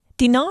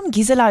Die naam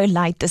Gisela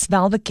Ullyatt is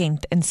wel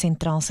bekend in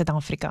Sentraal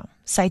Suid-Afrika.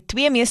 Sy het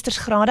 2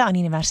 meestersgrade aan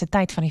die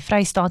Universiteit van die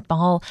Vrystaat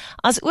behaal,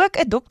 as ook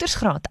 'n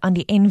doktorsgraad aan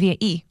die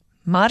NWU,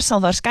 maar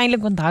sal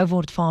waarskynlik onthou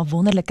word vir haar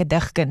wonderlike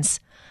digkuns.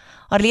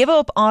 Haar lewe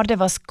op aarde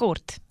was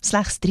kort,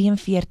 slegs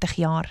 43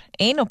 jaar,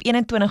 en op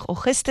 21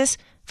 Augustus,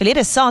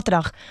 verlede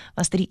Saterdag,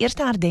 was dit die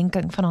eerste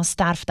herdenking van haar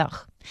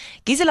sterfdag.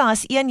 Gisela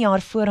is 1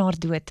 jaar voor haar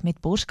dood met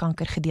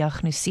borskanker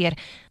gediagnoseer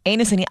en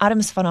is in die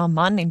arms van haar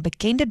man en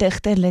bekende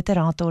digter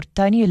literator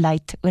Karien Jordaan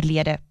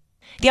oorlede.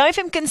 Die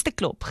AFM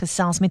Kunsteklop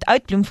gesels met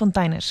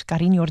oud-Bloemfonteiners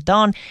Karien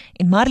Jordaan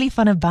en Marli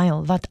van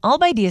Bijl, wat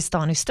albei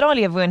deesdae in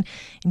Australië woon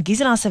en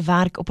Gisela se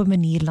werk op 'n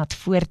manier laat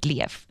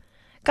voortleef.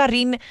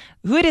 Karien,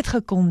 hoe het dit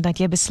gekom dat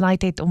jy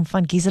besluit het om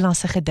van Gisela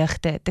se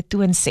gedigte te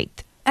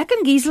toonset? Ek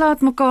en Gisela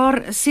het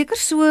mekaar seker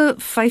so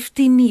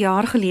 15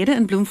 jaar gelede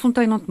in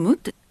Bloemfontein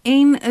ontmoet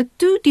en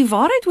toe die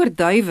Waarheid Oor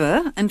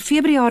Duiwe in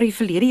Februarie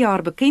verlede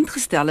jaar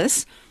bekendgestel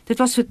is, dit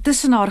was so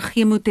tussen haar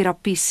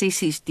chemoterapie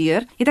sessies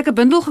deur, het ek 'n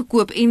bundel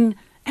gekoop en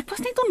ek was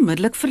net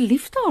onmiddellik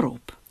verlief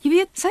daarop. Jy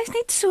weet, sy is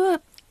net so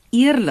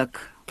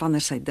eerlik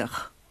wanneer sy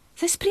dig.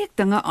 Sy spreek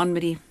dinge aan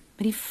met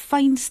die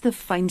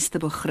fynste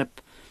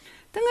begrip.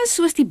 Dinge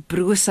soos die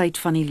broosheid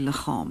van die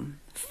liggaam,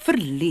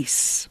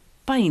 verlies,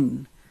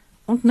 pyn,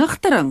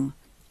 ontnugtering,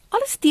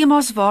 alles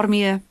temas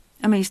waarmee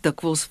 'n mens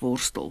dikwels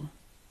worstel.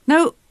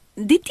 Nou,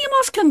 die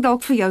temas klink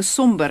dalk vir jou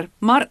somber,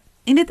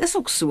 en dit is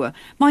ook so,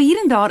 maar hier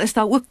en daar is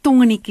daar ook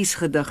tongeniekies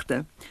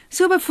gedigte.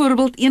 So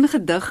byvoorbeeld een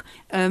gedig,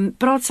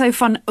 praat sy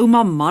van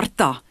ouma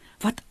Martha,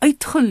 wat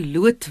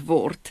uitgeloot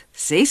word,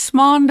 6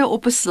 maande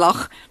op 'n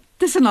slag,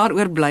 tussen haar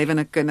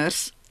oorblywende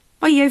kinders.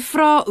 Maar jy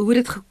vra hoe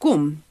dit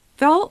gekom?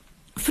 Wel,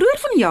 vroeër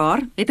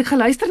vanjaar het ek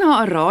geluister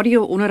na 'n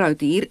radio-onderhoud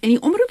hier en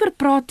die omroeper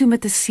praat toe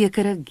met 'n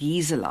sekere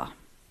Gisela.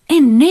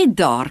 En net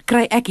daar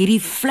kry ek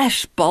hierdie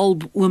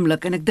flashbulb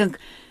oomblik en ek dink,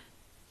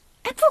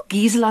 ek wil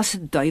Gisela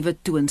se duiwe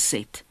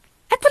toonset.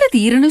 Ek wil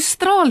dit hier in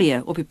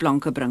Australië op die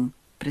planke bring,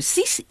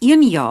 presies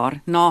 1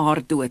 jaar na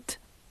haar dood.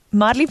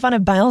 Marli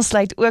van Bijl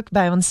sluit ook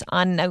by ons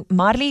aan. Nou,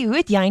 Marli, hoe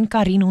het jy en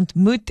Karien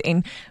ontmoet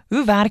en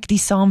hoe werk die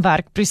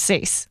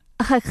saamwerkproses?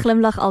 Ek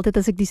glimlag altyd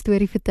as ek die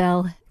storie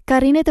vertel.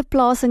 Karien het 'n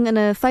plasing in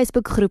 'n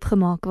Facebookgroep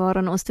gemaak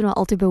waaraan ons toe nou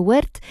altyd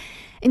behoort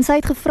en sy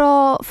het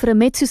gevra vir 'n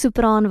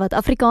mezzo-sopraan wat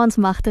Afrikaans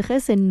magtig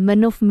is en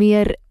min of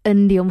meer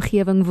in die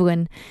omgewing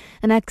woon.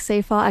 En ek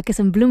sê vir haar, ek is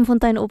in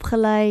Bloemfontein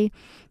opgelei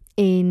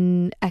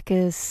en ek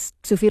is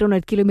so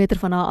 400 km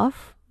van haar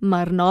af,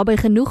 maar naby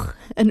genoeg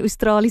in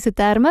Australiese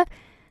terme.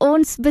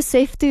 Ons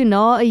besef toe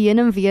na 'n heen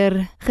en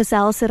weer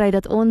geselsery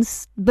dat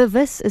ons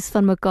bewus is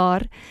van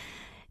mekaar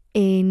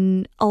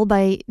en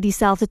albei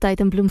dieselfde tyd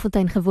in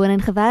Bloemfontein gewoon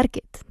en gewerk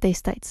het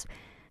destyds.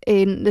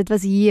 En dit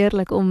was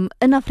heerlik om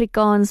in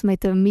Afrikaans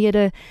met 'n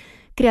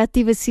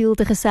mede-kreatiewe siel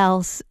te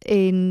gesels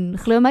en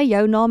glo my,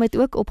 jou naam het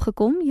ook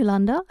opgekom,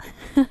 Yolanda.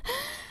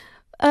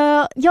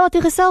 Ja,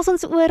 toe gesels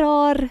ons oor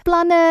haar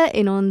planne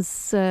en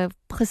ons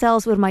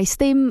gesels oor my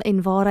stem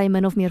en waar hy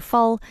min of meer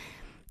val.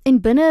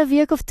 En binne 'n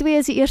week of 2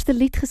 is die eerste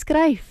lied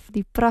geskryf,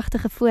 die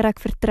pragtige Voor ek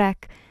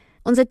vertrek.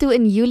 Ons het toe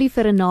in Julie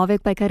vir 'n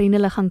naweek by Karien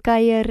hulle gaan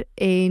kuier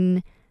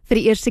en vir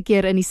die eerste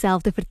keer in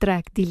dieselfde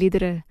vertrek die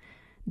liedere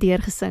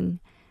deurgesing.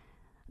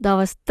 Daar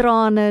was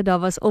trane, daar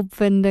was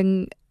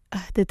opwinding,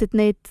 dit het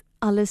net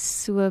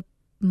alles so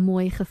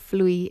mooi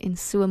gevloei en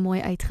so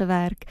mooi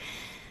uitgewerk.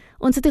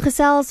 Ons het toe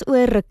gesels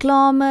oor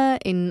reklame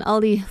en al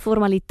die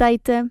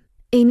formaliteite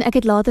en ek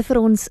het later vir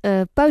ons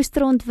 'n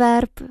poster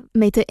ontwerp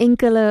met 'n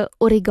enkele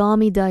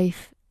origami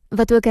duif,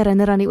 wat ook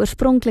herinner aan die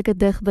oorspronklike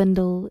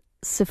digbundel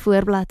se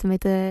voorblad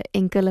met 'n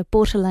enkele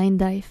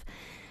porseleinduif.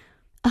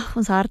 Ag,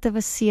 ons harte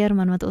was seer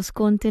man, want ons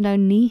kon toe nou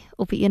nie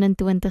op die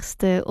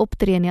 21ste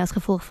optree nie as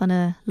gevolg van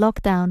 'n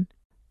lockdown.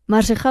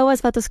 Maar so gou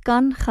as wat ons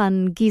kan,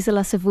 gaan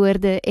Gisela se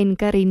woorde en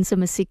Karien se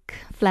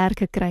musiek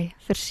vlerke kry,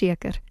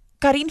 verseker.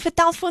 Karien,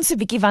 vertel vir ons 'n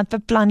bietjie wat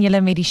beplan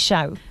julle met die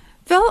show?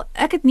 Wel,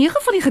 ek het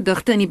 9 van die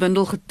gedigte in die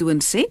bundel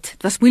getoonset.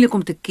 Dit was moeilik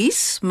om te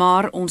kies,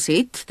 maar ons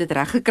het dit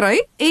reg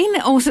gekry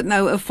en ons het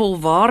nou 'n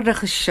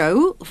volwaardige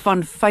show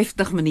van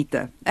 50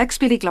 minute. Ek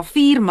speel die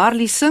klavier,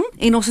 Marli sing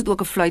en ons het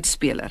ook 'n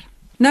fluitspeler.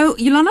 Nou,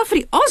 Yolanda, vir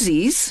die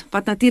Aussies,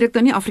 wat natuurlik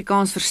nou nie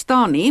Afrikaans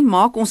verstaan nie,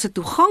 maak ons dit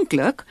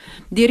toeganklik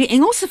deur die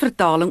Engelse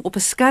vertaling op 'n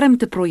skerm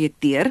te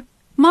projekteer,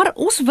 maar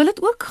ons wil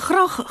dit ook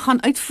graag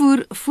gaan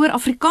uitvoer voor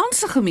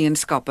Afrikaanse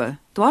gemeenskappe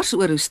dwars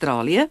oor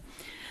Australië.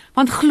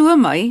 Want glo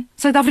my,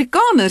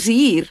 Suid-Afrikaners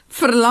hier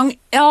verlang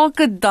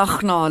elke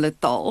dag na hulle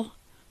taal.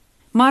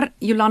 Maar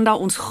Yolanda,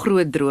 ons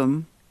groot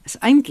droom is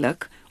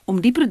eintlik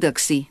om die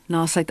produksie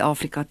na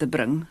Suid-Afrika te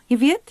bring. Jy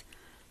weet,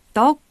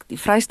 dalk die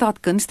Vrystaat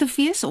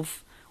Kunstefees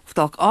of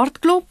dalk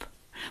aardklop,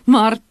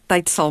 maar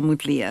tyd sal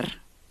moet leer.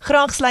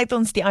 Graag sluit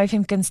ons die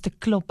AFM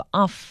Kunsteklop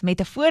af met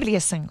 'n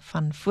voorlesing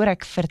van Voor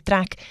ek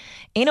vertrek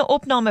en 'n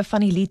opname van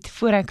die lied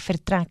Voor ek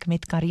vertrek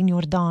met Karien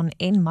Jordaan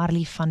en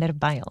Marli van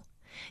Bijl.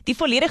 Die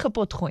volledige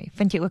potgooi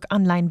vind jy ook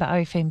aanlyn by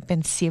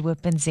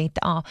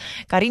afm.co.za.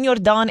 Karien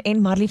Jordaan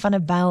en Marli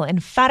van Bijl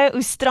in verre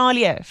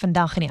Australië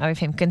vandag in die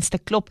AFM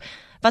Kunsteklop.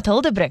 wat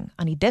hulde bring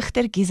aan die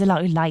digter Gisela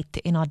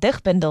Ullyatt en haar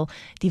digbundel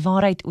Die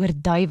Waarheid Oor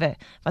Duiwe,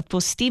 wat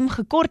postuum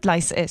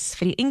gekortlys is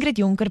vir die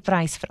Ingrid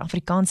Jonker-prys vir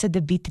Afrikaanse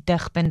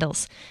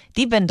debuutdigbundels.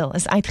 Die bundel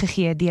is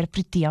uitgegee deur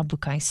Protea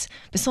Boekhuis.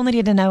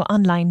 Besonderhede nou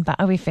aanlyn by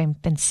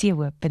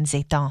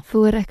ofm.co.za.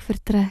 Voor ek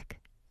vertrek,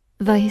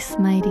 wys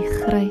my die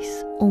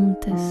grys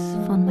omtes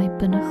van my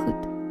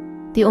binnegoed,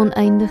 die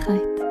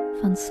oneindigheid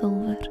van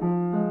silwer.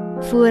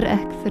 Voor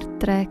ek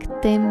vertrek,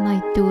 tem my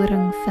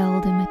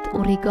doringvelde met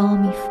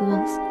origami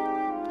voels,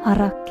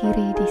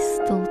 harakiri die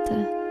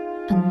stilte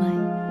in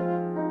my.